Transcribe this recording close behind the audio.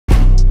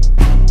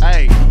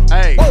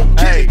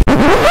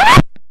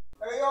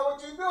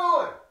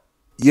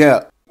Yeah.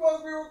 You're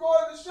supposed to be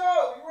recording the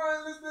show. You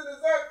weren't listening to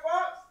Zach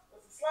Fox.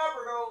 That's a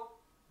slapper though.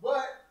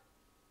 But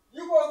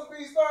you're supposed to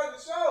be starting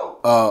the show.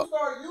 You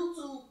start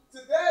YouTube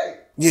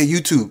today. Yeah,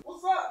 YouTube.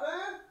 What's up,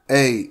 man?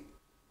 Hey.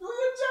 Do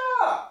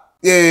your job.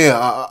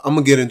 Yeah. I'm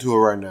gonna get into it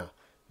right now.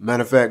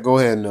 Matter of fact, go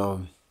ahead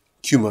and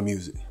cue my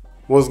music.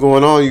 What's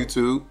going on,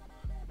 YouTube?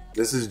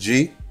 This is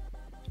G,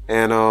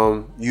 and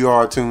you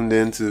are tuned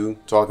into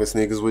Talking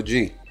Sneakers with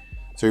G.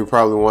 So you're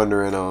probably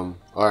wondering, all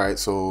right,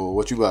 so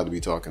what you about to be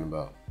talking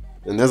about?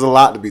 And there's a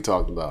lot to be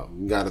talked about.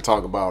 We got to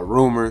talk about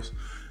rumors.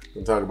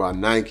 We're going to talk about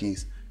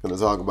Nikes. We're going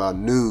to talk about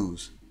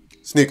news,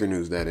 sneaker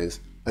news that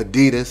is.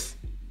 Adidas,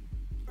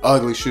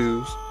 ugly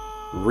shoes,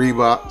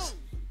 Reeboks,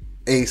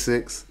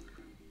 Asics,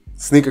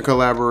 sneaker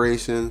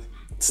collaborations,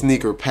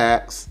 sneaker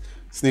packs,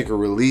 sneaker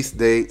release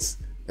dates,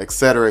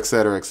 etc.,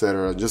 etc.,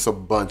 etc. Just a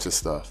bunch of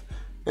stuff.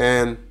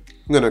 And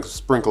I'm going to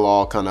sprinkle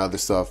all kind of other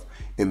stuff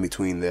in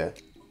between that.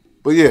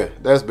 But yeah,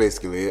 that's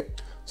basically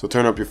it. So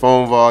turn up your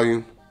phone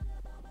volume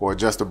or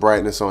adjust the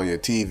brightness on your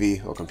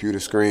TV or computer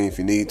screen if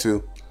you need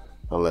to,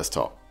 and let's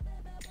talk.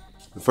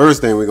 The first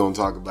thing we're going to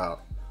talk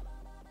about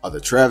are the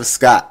Travis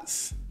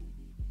Scotts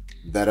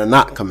that are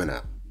not coming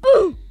out.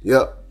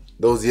 Yep,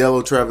 those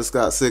yellow Travis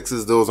Scott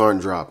 6s, those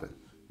aren't dropping.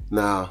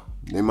 Now,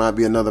 they might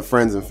be another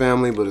friends and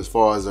family, but as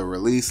far as a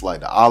release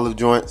like the olive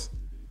joints,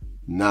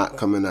 not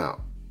coming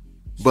out.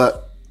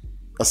 But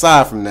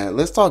aside from that,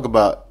 let's talk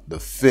about the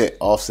fit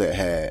Offset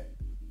had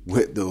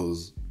with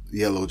those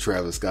yellow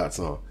Travis Scotts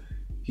on.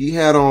 He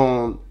had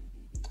on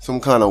some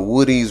kind of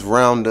Woody's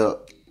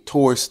Roundup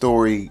Toy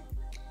Story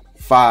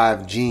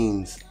 5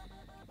 jeans.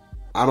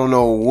 I don't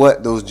know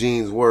what those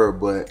jeans were,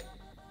 but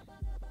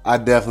I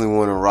definitely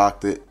want to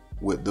rock it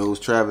with those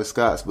Travis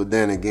Scotts. But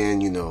then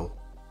again, you know,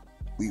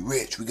 we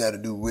rich. We got to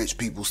do rich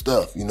people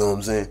stuff. You know what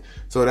I'm saying?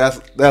 So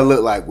that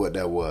looked like what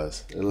that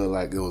was. It looked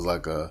like it was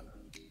like a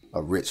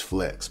rich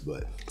flex,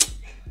 but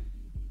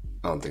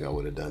I don't think I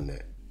would have done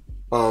that.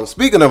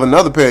 Speaking of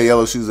another pair of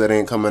yellow shoes that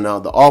ain't coming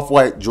out, the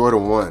Off-White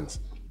Jordan 1s.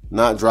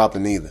 Not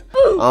dropping either.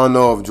 I don't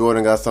know if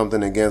Jordan got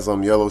something against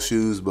yellow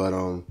shoes, but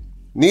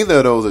neither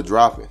of those are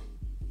dropping.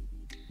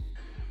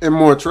 And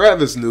more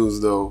Travis news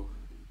though,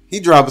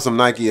 he dropping some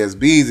Nike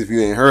SBs if you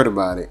ain't heard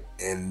about it.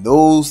 And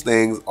those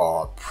things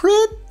are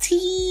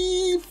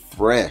pretty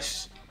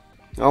fresh.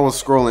 I was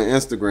scrolling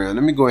Instagram.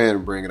 Let me go ahead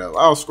and bring it up.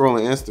 I was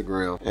scrolling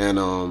Instagram and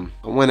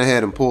I went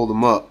ahead and pulled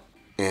them up.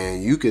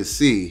 And you can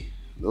see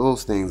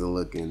those things are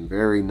looking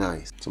very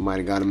nice.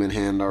 Somebody got them in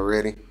hand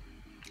already.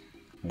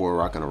 Boy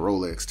rocking a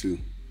Rolex too.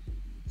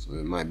 So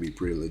it might be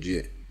pretty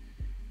legit.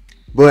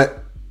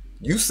 But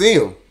you see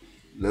them.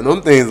 Now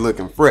them things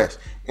looking fresh.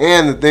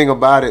 And the thing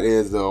about it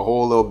is the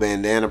whole little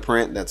bandana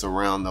print that's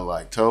around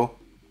the toe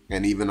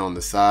and even on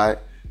the side,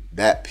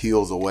 that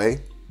peels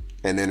away.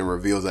 And then it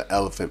reveals an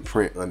elephant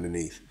print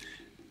underneath.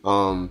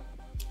 I'm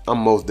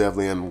most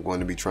definitely going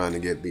to be trying to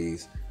get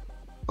these.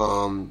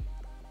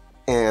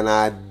 And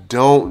I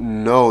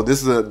don't know.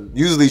 This is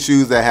usually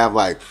shoes that have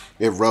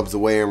it rubs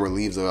away and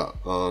reveals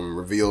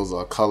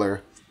a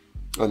color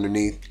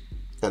underneath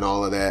and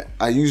all of that.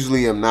 I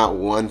usually am not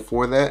one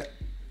for that,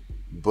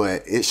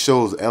 but it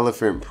shows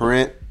elephant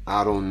print.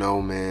 I don't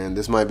know, man.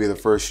 This might be the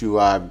first shoe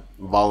I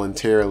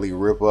voluntarily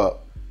rip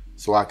up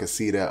so I can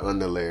see that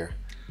underlayer.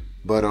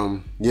 But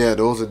yeah,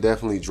 those are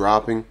definitely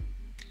dropping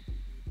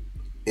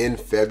in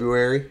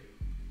February.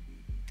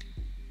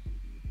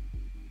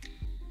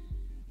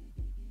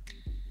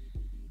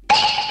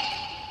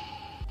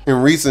 In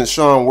recent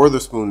Sean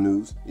Wortherspoon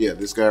news, yeah,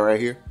 this guy right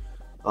here,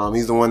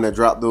 he's the one that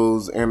dropped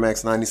those Air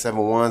Max 97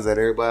 ones that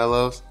everybody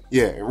loves.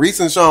 Yeah, in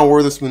recent Sean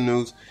Wortherspoon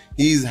news,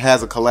 he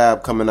has a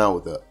collab coming out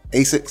with the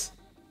Asics.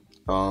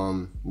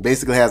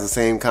 Basically has the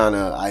same kind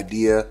of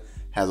idea,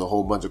 has a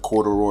whole bunch of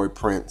corduroy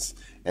prints,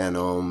 and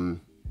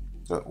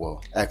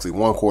well, actually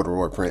one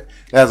corduroy print.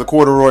 It has a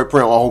corduroy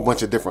print with a whole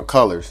bunch of different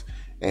colors,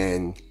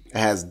 and it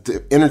has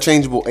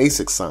interchangeable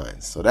Asics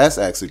signs, so that's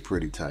actually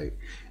pretty tight.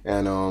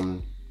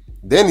 And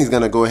then he's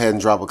going to go ahead and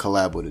drop a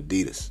collab with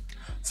Adidas.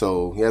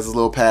 So he has a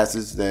little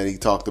passage that he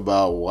talked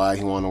about why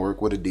he want to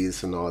work with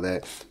Adidas and all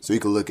that. So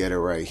you can look at it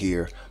right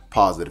here.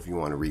 Pause it if you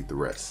want to read the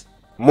rest.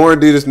 More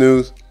Adidas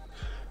news.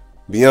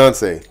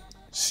 Beyonce,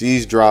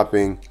 she's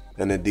dropping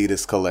an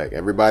Adidas collect.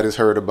 Everybody's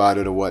heard about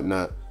it or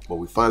whatnot, but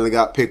we finally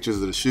got pictures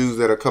of the shoes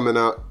that are coming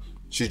out.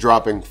 She's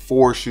dropping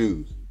 4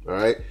 shoes. All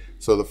right.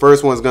 So the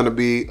first one's going to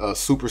be a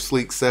super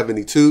sleek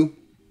 72.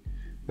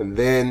 And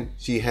then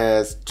she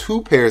has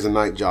 2 pairs of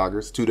night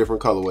joggers, 2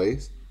 different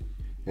colorways.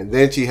 And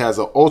then she has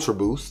an Ultra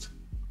Boost.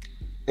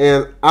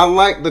 And I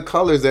like the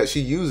colors that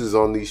she uses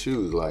on these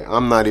shoes.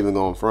 I'm not even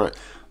going front.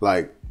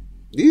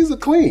 These are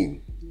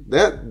clean.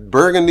 That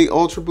burgundy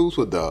Ultra Boost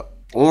with the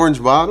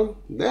orange bottom,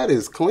 that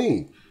is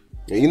clean.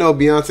 And you know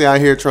Beyonce out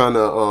here trying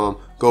to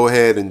go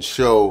ahead and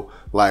show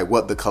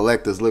what the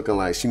collector's looking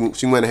like.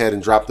 She went ahead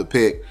and dropped a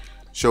pic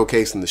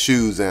showcasing the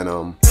shoes and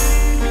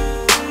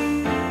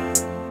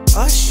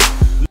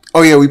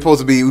oh yeah, we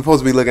supposed to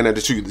be looking at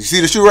the shoe. You see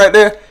the shoe right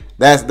there?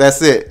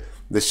 That's it.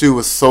 The shoe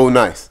was so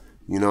nice.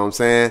 You know what I'm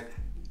saying?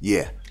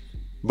 Yeah.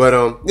 But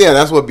yeah,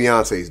 that's what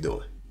Beyonce's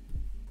doing.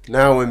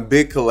 Now in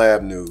big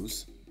collab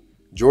news,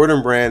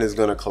 Jordan Brand is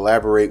going to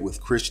collaborate with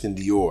Christian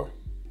Dior.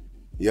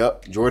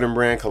 Yep, Jordan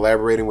Brand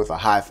collaborating with a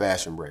high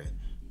fashion brand.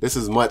 This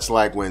is much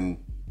like when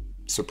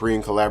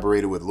Supreme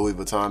collaborated with Louis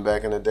Vuitton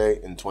back in the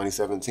day in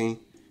 2017.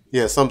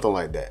 Yeah, something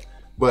like that.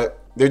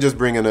 But they're just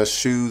bringing us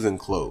shoes and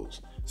clothes.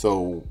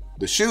 So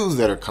the shoes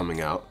that are coming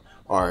out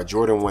are a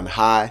Jordan 1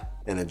 high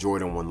and a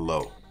Jordan 1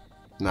 low.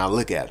 Now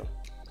look at them.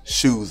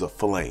 Shoes are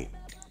flame,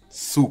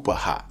 super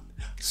hot,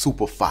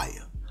 super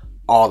fire,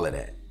 all of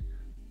that.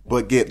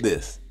 But get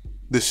this,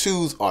 the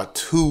shoes are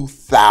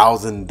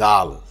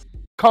 $2,000.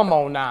 Come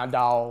on now,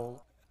 dawg.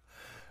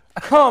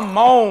 Come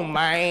on,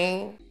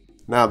 man.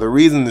 Now, the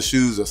reason the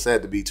shoes are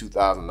said to be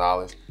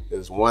 $2,000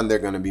 is one, they're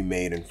going to be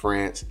made in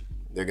France.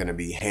 They're going to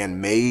be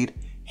handmade,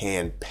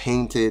 hand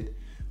painted,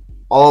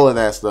 all of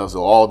that stuff.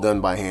 So all done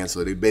by hand.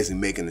 So they're basically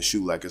making the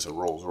shoe like it's a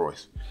Rolls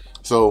Royce.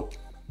 So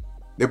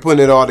they're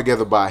putting it all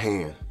together by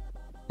hand.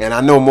 And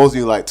I know most of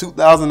you like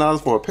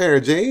 $2,000 for a pair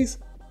of J's.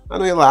 I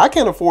know you're like, I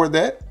can't afford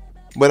that.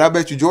 But I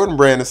bet you Jordan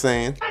Brand is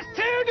saying, That's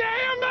too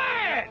damn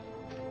bad.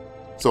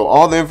 so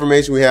all the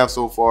information we have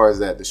so far is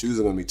that the shoes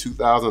are going to be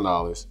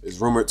 $2,000. It's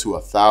rumored to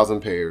 1,000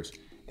 pairs.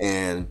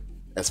 And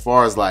as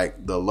far as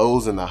like the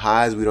lows and the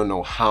highs, we don't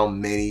know how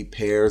many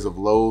pairs of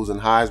lows and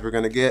highs we're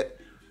going to get.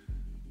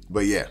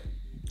 But yeah,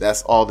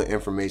 that's all the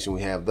information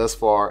we have thus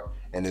far.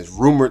 And it's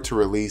rumored to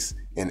release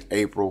in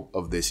April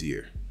of this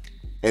year.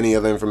 Any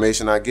other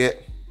information I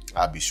get,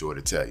 I'll be sure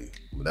to tell you.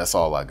 But that's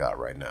all I got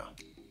right now.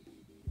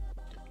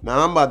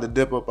 Now I'm about to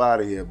dip up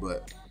out of here,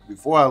 but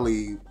before I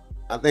leave,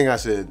 I think I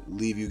should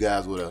leave you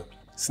guys with a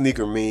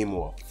sneaker meme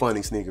or a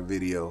funny sneaker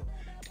video.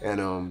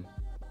 And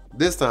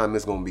this time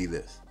it's gonna be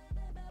this.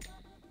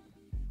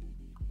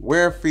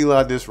 Wear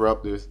Fila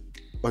Disruptors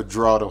or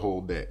draw the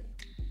whole deck.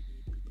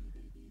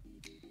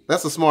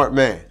 That's a smart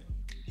man.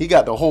 He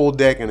got the whole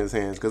deck in his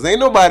hands because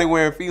ain't nobody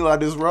wearing Fila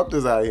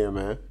Disruptors out here,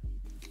 man.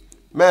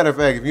 Matter of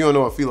fact, if you don't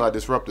know what Fila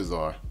Disruptors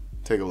are,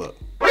 take a look.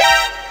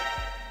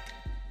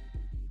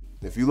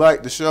 If you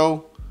like the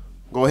show,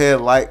 go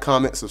ahead, like,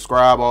 comment,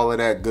 subscribe, all of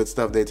that good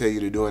stuff they tell you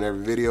to do in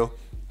every video.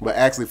 But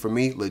actually, for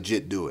me,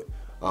 legit do it.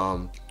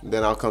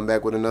 Then I'll come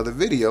back with another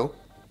video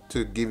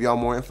to give y'all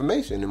more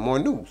information and more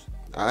news.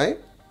 All right?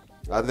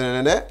 Other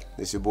than that,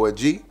 it's your boy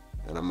G,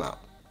 and I'm out.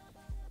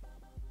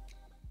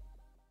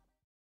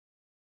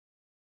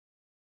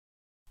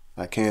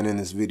 I can't end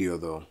this video,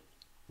 though,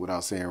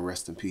 without saying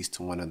rest in peace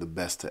to one of the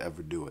best to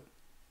ever do it.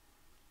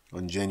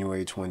 On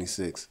January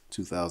 26,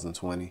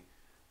 2020,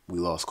 we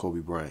lost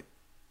Kobe Bryant,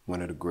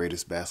 one of the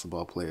greatest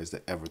basketball players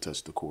that ever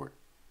touched the court,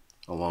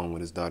 along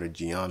with his daughter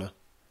Gianna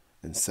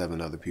and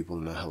 7 other people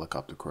in a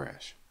helicopter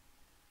crash.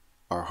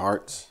 Our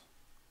hearts,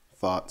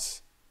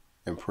 thoughts,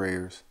 and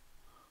prayers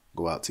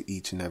go out to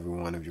each and every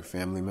one of your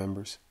family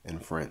members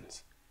and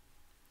friends.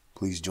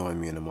 Please join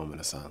me in a moment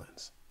of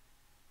silence.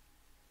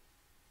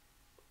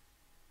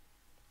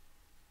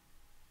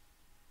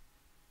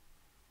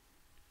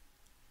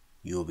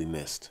 You'll be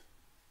missed.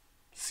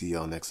 See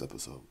y'all next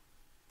episode.